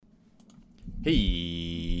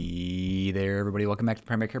Hey there, everybody. Welcome back to the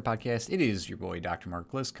Primary Care Podcast. It is your boy, Dr.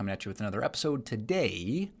 Mark List, coming at you with another episode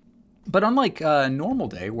today. But unlike a normal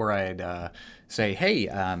day where I'd say, hey,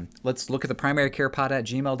 let's look at the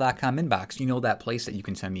primarycarepod@gmail.com inbox, you know, that place that you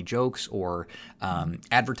can send me jokes or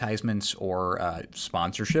advertisements or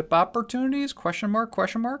sponsorship opportunities, question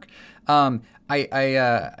mark. I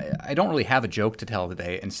don't really have a joke to tell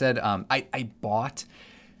today. Instead, I bought...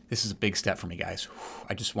 This is a big step for me, guys.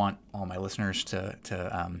 I just want all my listeners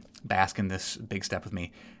to bask in this big step with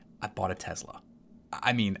me. I bought a Tesla.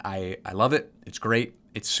 I mean, I love it. It's great.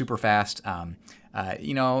 It's super fast.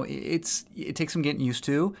 It takes some getting used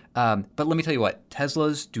to. But let me tell you what,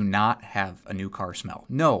 Teslas do not have a new car smell.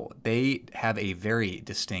 No, they have a very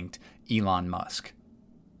distinct Elon Musk.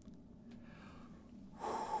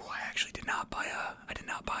 I actually did not buy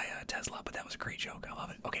a Tesla, but that was a great joke. I love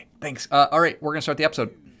it. Okay, thanks. All right, we're gonna start the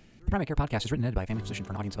episode. The Primary Care Podcast is written and edited by a family physician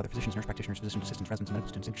for an audience of other physicians, nurse practitioners, physician assistants, residents, and medical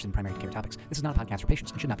students interested in primary care topics. This is not a podcast for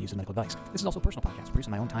patients and should not be used as medical advice. This is also a personal podcast produced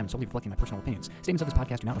on my own time and solely reflecting my personal opinions. Statements of this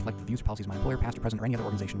podcast do not reflect the views or policies of my employer, past or present, or any other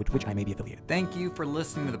organization with which I may be affiliated. Thank you for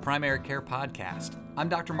listening to the Primary Care Podcast. I'm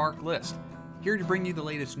Dr. Mark List, here to bring you the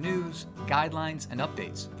latest news, guidelines, and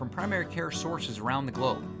updates from primary care sources around the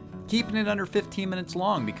globe. Keeping it under 15 minutes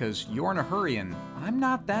long because you're in a hurry and I'm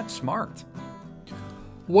not that smart.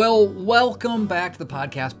 Well, welcome back to the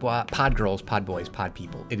podcast, pod girls, pod boys, pod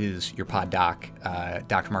people. It is your pod doc,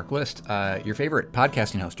 Dr. Mark List, your favorite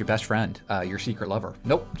podcasting host, your best friend, your secret lover.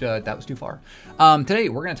 Nope, that was too far. Today,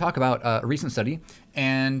 we're going to talk about a recent study,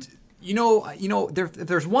 and if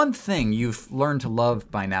there's one thing you've learned to love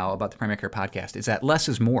by now about the Primary Care Podcast, is that less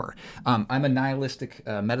is more. I'm a nihilistic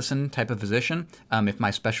medicine type of physician. If my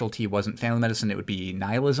specialty wasn't family medicine, it would be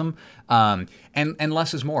nihilism. And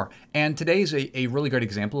less is more. And today's a really great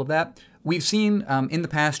example of that. We've seen in the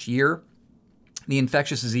past year, the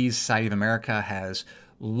Infectious Disease Society of America has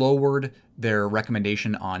lowered their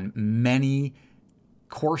recommendation on many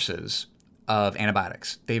courses of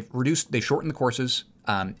antibiotics. They've shortened the courses.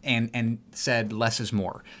 And said less is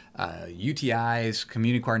more. UTIs,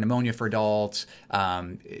 community-acquired pneumonia for adults,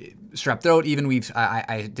 strep throat. Even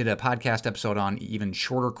I did a podcast episode on even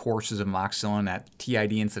shorter courses of amoxicillin at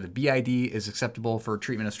TID instead of BID is acceptable for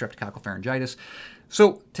treatment of streptococcal pharyngitis.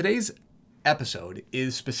 So today's episode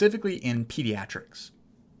is specifically in pediatrics,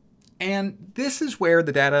 and this is where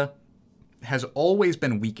the data has always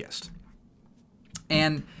been weakest.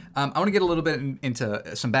 And I want to get a little bit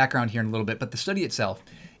into some background here in a little bit, but the study itself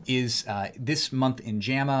is this month in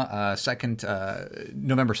JAMA,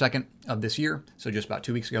 November 2nd of this year, so just about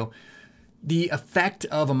 2 weeks ago. The effect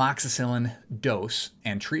of amoxicillin dose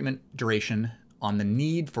and treatment duration on the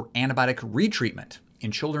need for antibiotic retreatment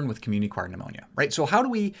in children with community-acquired pneumonia, right? So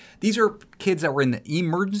these are kids that were in the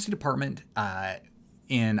emergency department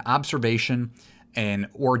in observation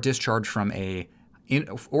or discharged from the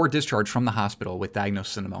hospital with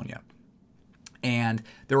diagnosis of pneumonia. And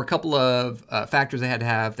there were a couple of factors they had to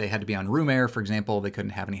have. They had to be on room air, for example. They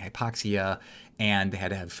couldn't have any hypoxia, and they had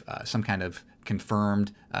to have some kind of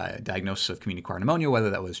confirmed diagnosis of community-acquired pneumonia, whether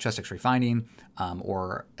that was chest X-ray finding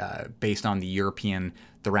or based on the European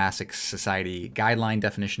Thoracic Society guideline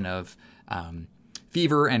definition of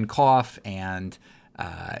fever and cough and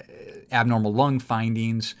abnormal lung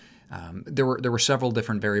findings. There were several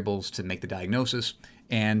different variables to make the diagnosis,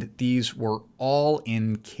 and these were all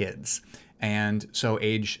in kids. And so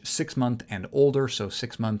age 6 months and older, so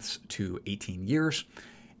 6 months to 18 years.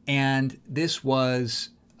 And this was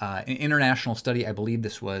an international study. I believe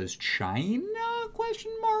this was China, ?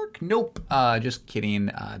 Nope, just kidding.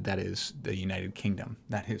 That is the United Kingdom.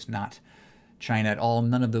 That is not China at all.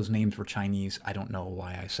 None of those names were Chinese. I don't know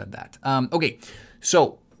why I said that. Okay,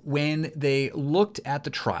 so when they looked at the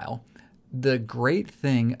trial, the great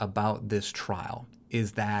thing about this trial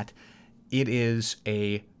is that it is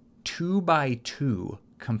a 2x2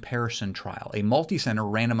 comparison trial, a multi-center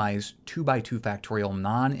randomized 2x2 factorial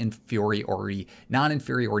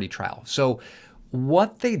non-inferiority trial. So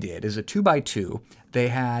what they did is a 2x2, they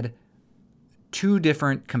had two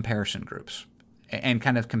different comparison groups and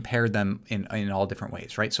kind of compared them in all different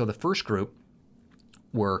ways, right? So the first group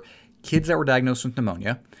were kids that were diagnosed with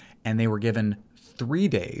pneumonia, and they were given 3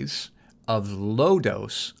 days of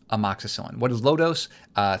low-dose amoxicillin. What is low dose?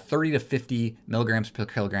 30 to 50 milligrams per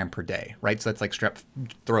kilogram per day, right? So that's like strep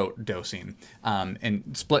throat dosing, and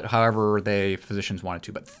split however the physicians wanted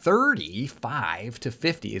to. But 35 to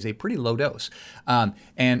 50 is a pretty low dose. And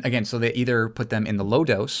again, so they either put them in the low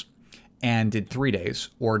dose and did 3 days,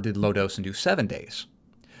 or did low dose and do 7 days.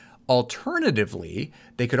 Alternatively,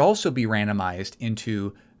 they could also be randomized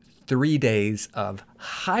into 3 days of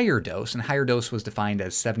higher dose, and higher dose was defined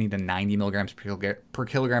as 70 to 90 milligrams per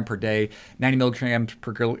kilogram per day, 90 milligrams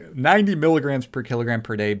per kilogram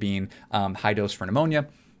per day being high dose for pneumonia.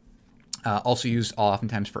 Also used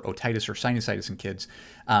oftentimes for otitis or sinusitis in kids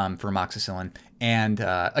for amoxicillin. And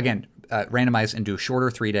again, randomized into a shorter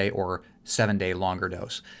 3-day or 7-day longer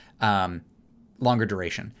dose, longer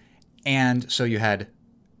duration. And so you had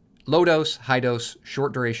low dose, high dose,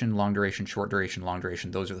 short duration, long duration, short duration, long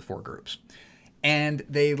duration. Those are the 4 groups. And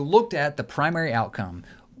they looked at the primary outcome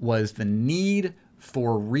was the need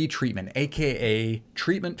for retreatment, aka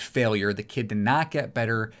treatment failure. The kid did not get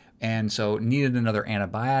better, and so needed another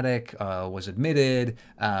antibiotic, was admitted,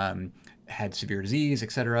 had severe disease,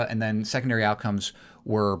 etc. And then secondary outcomes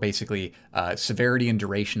were basically severity and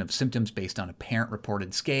duration of symptoms based on a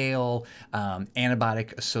parent-reported scale,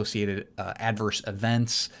 antibiotic-associated adverse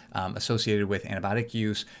events associated with antibiotic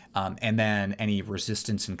use, and then any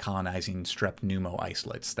resistance in colonizing strep pneumo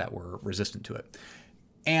isolates that were resistant to it.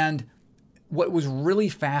 And what was really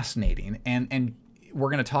fascinating, and we're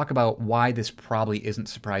going to talk about why this probably isn't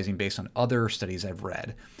surprising based on other studies I've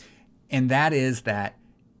read, and that is that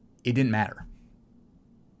it didn't matter.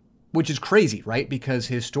 Which is crazy, right? Because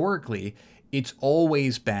historically, it's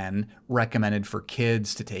always been recommended for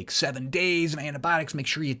kids to take 7 days of antibiotics. Make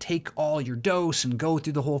sure you take all your dose and go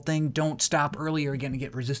through the whole thing. Don't stop early or you're going to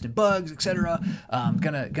get resistant bugs, etc.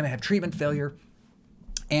 Gonna have treatment failure.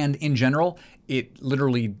 And in general, it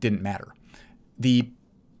literally didn't matter. The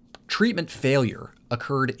treatment failure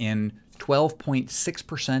occurred in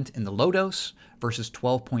 12.6% in the low dose versus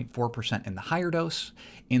 12.4% in the higher dose.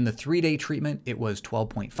 In the 3-day treatment, it was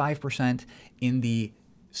 12.5%. In the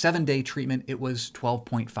 7-day treatment, it was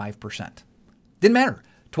 12.5%. Didn't matter.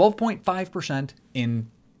 12.5% in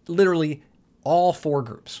literally all 4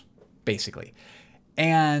 groups, basically.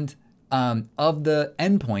 And of the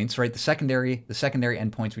endpoints, right, the secondary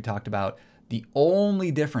endpoints we talked about, the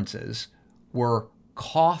only differences were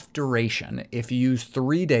cough duration. If you use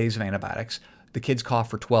 3 days of antibiotics, the kids coughed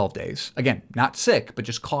for 12 days. Again, not sick, but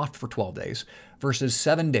just coughed for 12 days versus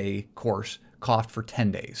 7-day course coughed for 10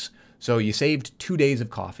 days. So you saved 2 days of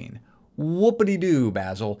coughing. Whoopity-doo,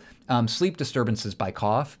 Basil. Sleep disturbances by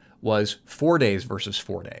cough was 4 days versus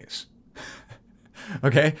 4 days.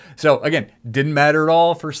 Okay, so again, didn't matter at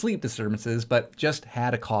all for sleep disturbances, but just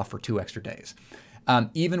had a cough for 2 extra days.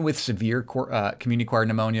 Even with severe community-acquired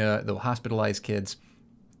pneumonia, the hospitalized kids,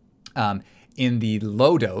 in the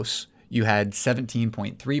low dose, you had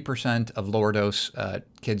 17.3% of lower dose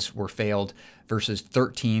kids were failed versus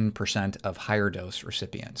 13% of higher dose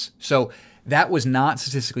recipients. So that was not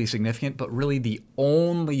statistically significant, but really the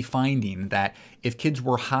only finding that if kids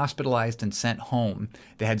were hospitalized and sent home,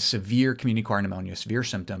 they had severe community-acquired pneumonia, severe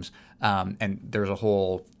symptoms, and there's a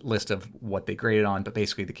whole list of what they graded on, but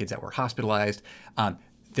basically the kids that were hospitalized,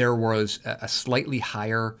 there was a slightly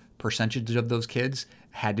higher percentage of those kids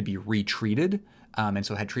had to be retreated, and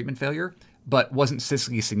so had treatment failure, but wasn't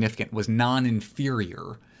statistically significant, was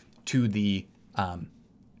non-inferior to the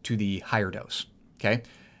higher dose. Okay,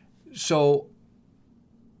 so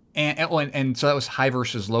and so that was high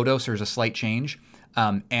versus low dose. There's a slight change,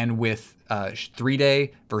 and with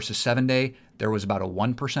 3-day versus 7-day, there was about a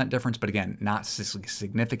 1% difference, but again, not statistically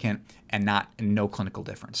significant and no clinical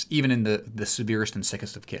difference, even in the severest and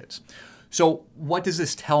sickest of kids. So what does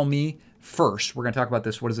this tell me? First, we're going to talk about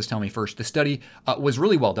this. What does this tell me? First, the study was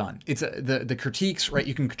really well done. It's the critiques, right?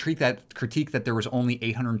 You can critique that there was only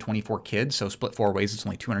 824 kids, so split 4 ways. It's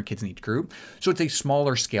only 200 kids in each group. So it's a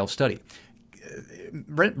smaller scale study.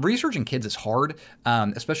 Research in kids is hard,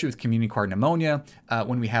 especially with community-acquired pneumonia.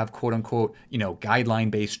 When we have quote unquote,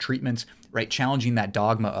 guideline-based treatments, right? Challenging that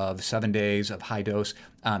dogma of 7 days of high dose.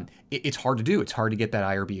 It's hard to do. It's hard to get that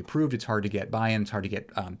IRB approved. It's hard to get buy-in. It's hard to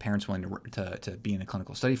get parents willing to be in a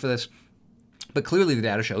clinical study for this. But clearly the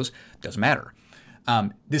data shows it doesn't matter.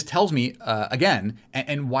 This tells me again,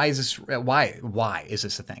 and why is this? Why is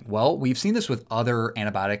this a thing? Well, we've seen this with other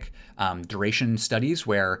antibiotic duration studies,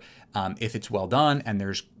 where if it's well done and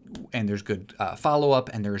there's good follow-up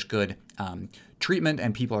and there's good treatment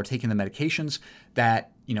and people are taking the medications,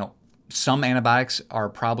 that some antibiotics are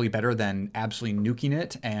probably better than absolutely nuking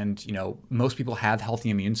it. And, most people have healthy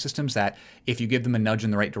immune systems that if you give them a nudge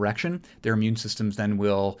in the right direction, their immune systems then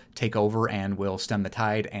will take over and will stem the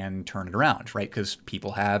tide and turn it around, right? Because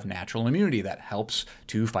people have natural immunity that helps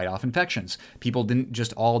to fight off infections. People didn't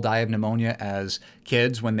just all die of pneumonia as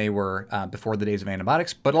kids when they were before the days of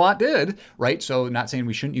antibiotics, but a lot did, right? So not saying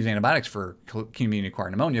we shouldn't use antibiotics for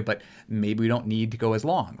community-acquired pneumonia, but maybe we don't need to go as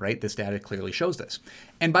long, right? This data clearly shows this.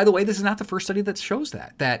 And by the way, this is not the first study that shows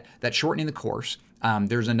that shortening the course.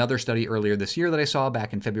 There's another study earlier this year that I saw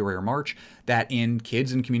back in February or March that in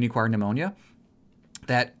kids in community-acquired pneumonia,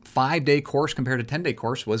 that 5-day course compared to 10-day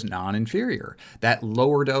course was non-inferior. That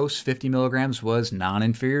lower dose, 50 milligrams, was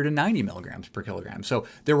non-inferior to 90 milligrams per kilogram. So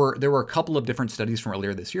there were a couple of different studies from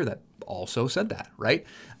earlier this year that also said that, right?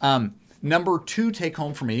 Number 2 take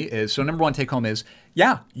home for me is, so number 1 take home is,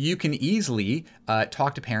 yeah, you can easily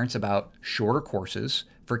talk to parents about shorter courses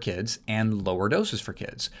for kids and lower doses for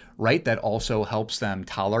kids, right? That also helps them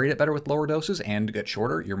tolerate it better with lower doses and get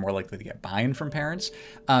shorter. You're more likely to get buy-in from parents.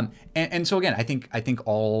 And so again, I think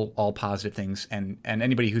all positive things, and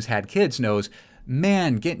anybody who's had kids knows,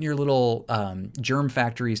 man, getting your little germ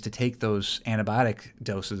factories to take those antibiotic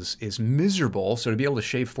doses is miserable. So to be able to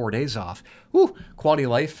shave 4 days off, whew, quality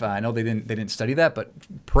of life. I know they didn't study that, but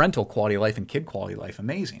parental quality of life and kid quality of life,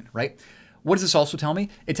 amazing, right? What does this also tell me?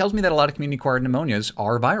 It tells me that a lot of community-acquired pneumonias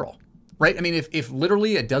are viral, right? I mean, if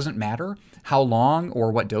literally it doesn't matter how long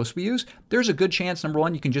or what dose we use, there's a good chance, number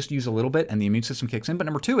 1, you can just use a little bit and the immune system kicks in. But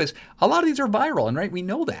number 2 is a lot of these are viral, and right, we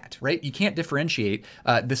know that, right? You can't differentiate.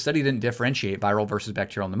 This study didn't differentiate viral versus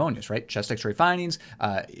bacterial pneumonias, right? Chest X-ray findings,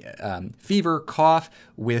 fever, cough,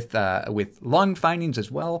 with lung findings as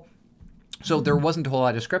well. So there wasn't a whole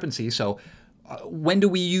lot of discrepancy. So when do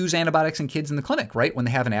we use antibiotics in kids in the clinic, right? When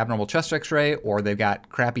they have an abnormal chest X-ray or they've got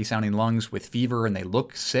crappy sounding lungs with fever and they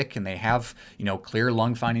look sick and they have, clear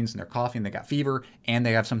lung findings and they're coughing, they got fever and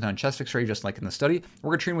they have something on chest X-ray, just like in the study,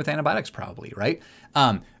 we're gonna treat them with antibiotics probably, right?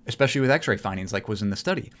 Especially with X-ray findings like was in the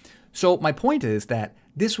study. So my point is that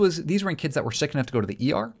these were in kids that were sick enough to go to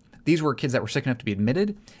the ER. These were kids that were sick enough to be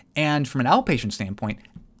admitted. And from an outpatient standpoint,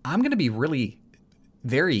 I'm gonna be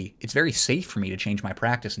it's very safe for me to change my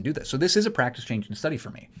practice and do this. So this is a practice changing study for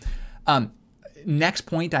me. Next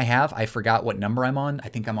point I forgot what number I'm on. I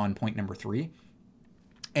think I'm on point number 3.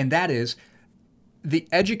 And that is the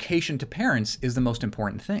education to parents is the most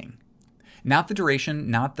important thing. Not the duration,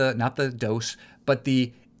 not the dose, but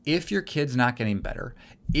if your kid's not getting better,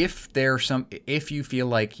 if you feel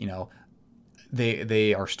like,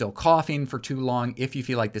 they are still coughing for too long, if you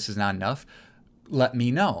feel like this is not enough, let me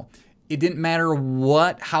know. It didn't matter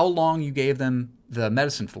how long you gave them the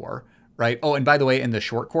medicine for, right? Oh, and by the way, in the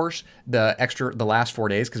short course, the last 4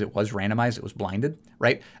 days, because it was randomized, it was blinded,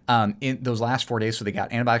 right? In those last 4 days, so they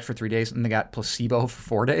got antibiotics for 3 days and they got placebo for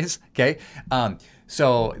 4 days, okay?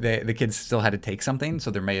 So the kids still had to take something,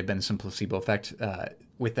 so there may have been some placebo effect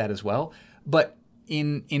with that as well. But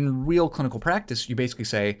in real clinical practice, you basically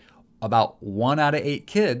say about 1 out of 8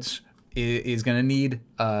 kids is going to need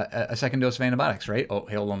a second dose of antibiotics, right? Oh,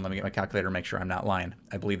 hold on, let me get my calculator and make sure I'm not lying.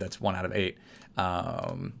 I believe that's 1 out of 8.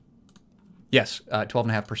 Yes,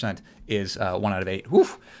 12.5% is 1 out of 8.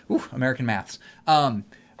 Whew, American maths. But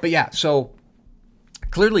yeah, so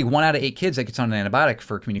clearly 1 out of 8 kids that gets on an antibiotic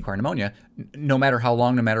for community-acquired pneumonia, no matter how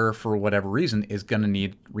long, no matter for whatever reason, is going to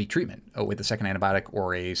need retreatment with a second antibiotic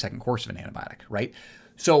or a second course of an antibiotic, right?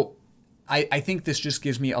 So I think this just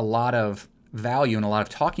gives me a lot of value and a lot of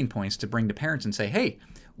talking points to bring to parents and say, hey,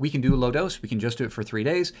 we can do a low dose. We can just do it for 3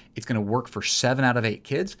 days. It's going to work for 7 out of 8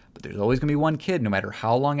 kids, but there's always going to be one kid, no matter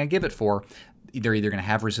how long I give it for, they're either going to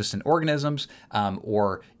have resistant organisms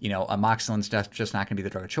or, amoxicillin's just not going to be the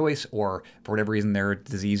drug of choice, or for whatever reason, their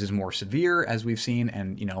disease is more severe, as we've seen,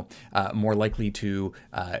 and, more likely to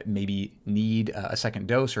maybe need a second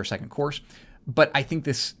dose or a second course. But I think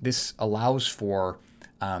this allows for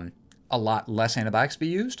a lot less antibiotics to be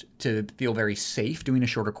used, to feel very safe doing a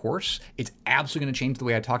shorter course. It's absolutely going to change the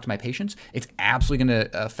way I talk to my patients. It's absolutely going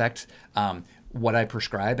to affect what I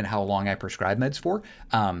prescribe and how long I prescribe meds for.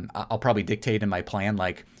 I'll probably dictate in my plan,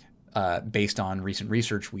 like based on recent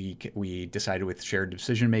research, we decided with shared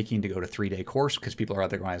decision making to go to 3-day course, because people are out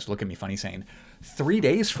there going to look at me funny saying, 3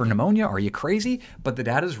 days for pneumonia? Are you crazy? But the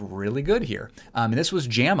data is really good here. And this was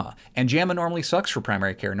JAMA, and JAMA normally sucks for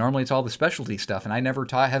primary care. Normally it's all the specialty stuff, and I never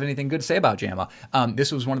have anything good to say about JAMA.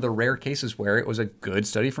 This was one of the rare cases where it was a good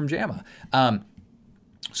study from JAMA.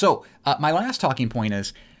 So my last talking point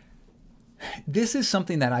is, this is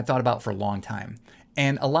something that I've thought about for a long time.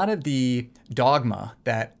 And a lot of the dogma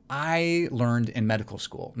that I learned in medical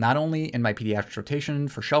school, not only in my pediatrics rotation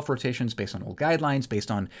for shelf rotations based on old guidelines, based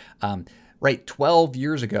on, 12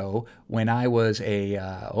 years ago when I was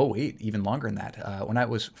even longer than that, when I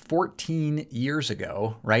was 14 years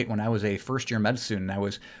ago, right, when I was a first-year med student, I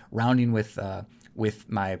was rounding with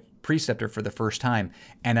my preceptor for the first time,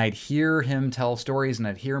 and I'd hear him tell stories, and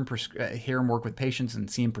I'd hear him work with patients and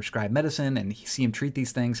see him prescribe medicine and see him treat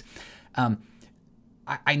these things.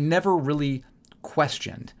 I never really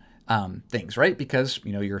questioned things, right? Because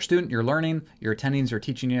you're a student, you're learning, your attendings are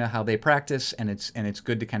teaching you how they practice, and it's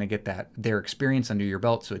good to kind of get their experience under your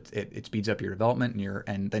belt, so it speeds up your development,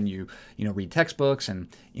 and then you read textbooks and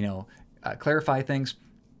clarify things.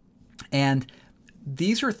 And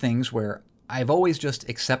these are things where I've always just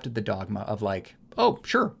accepted the dogma of like, oh,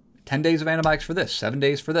 sure, 10 days of antibiotics for this, 7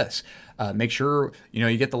 days for this. Make sure,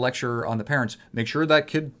 you get the lecture on the parents. Make sure that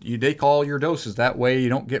kid, you take all your doses. That way you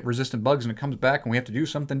don't get resistant bugs and it comes back and we have to do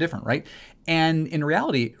something different, right? And in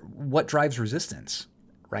reality, what drives resistance,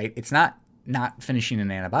 right? It's not finishing an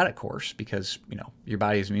antibiotic course, because, your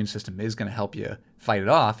body's immune system is going to help you fight it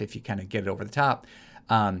off if you kind of get it over the top.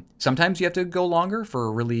 Sometimes you have to go longer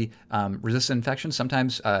for really resistant infections.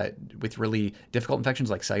 Sometimes with really difficult infections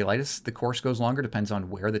like cellulitis, the course goes longer, depends on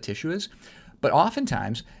where the tissue is. But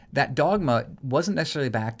oftentimes, that dogma wasn't necessarily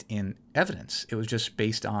backed in evidence. It was just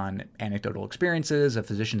based on anecdotal experiences of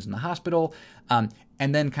physicians in the hospital, and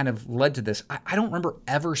then kind of led to this. I don't remember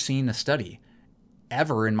ever seeing a study,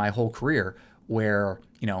 ever in my whole career, where,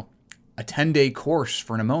 a 10-day course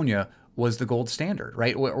for pneumonia was the gold standard,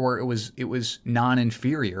 right? Or it was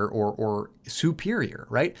non-inferior or superior,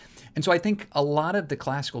 right? And so I think a lot of the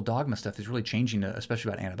classical dogma stuff is really changing,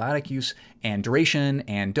 especially about antibiotic use and duration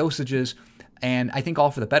and dosages. And I think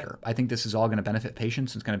all for the better. I think this is all going to benefit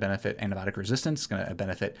patients. It's going to benefit antibiotic resistance. It's going to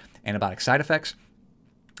benefit antibiotic side effects.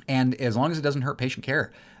 And as long as it doesn't hurt patient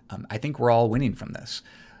care, I think we're all winning from this.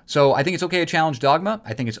 So I think it's okay to challenge dogma.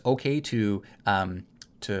 I think it's okay to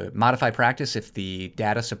modify practice if the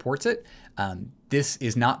data supports it. This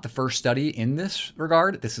is not the first study in this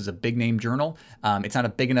regard. This is a big name journal. It's not a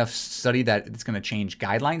big enough study that it's going to change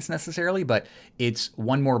guidelines necessarily, but it's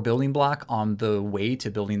one more building block on the way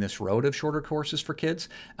to building this road of shorter courses for kids.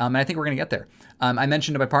 And I think we're going to get there. I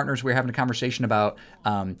mentioned to my partners, we were having a conversation about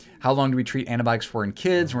how long do we treat antibiotics for in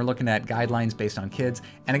kids, and we're looking at guidelines based on kids.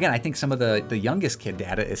 And again, I think some of the youngest kid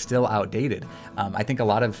data is still outdated. I think a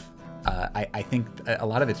lot of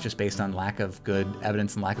it's just based on lack of good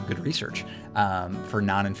evidence and lack of good research for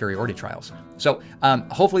non-inferiority trials. So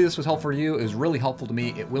hopefully this was helpful for you. It was really helpful to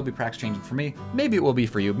me. It will be practice changing for me. Maybe it will be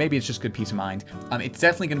for you. Maybe it's just good peace of mind. It's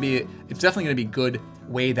definitely going to be good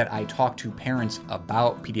way that I talk to parents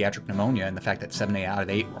about pediatric pneumonia and the fact that 7 out of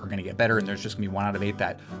 8 are going to get better, and there's just going to be 1 out of 8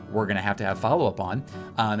 that we're going to have follow-up on.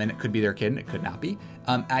 And it could be their kid and it could not be.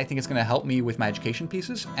 I think it's going to help me with my education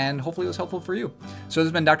pieces, and hopefully it was helpful for you. So this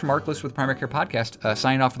has been Dr. Mark Liss with Primary Care Podcast,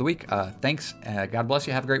 signing off for the week. Thanks. God bless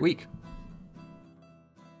you. Have a great week.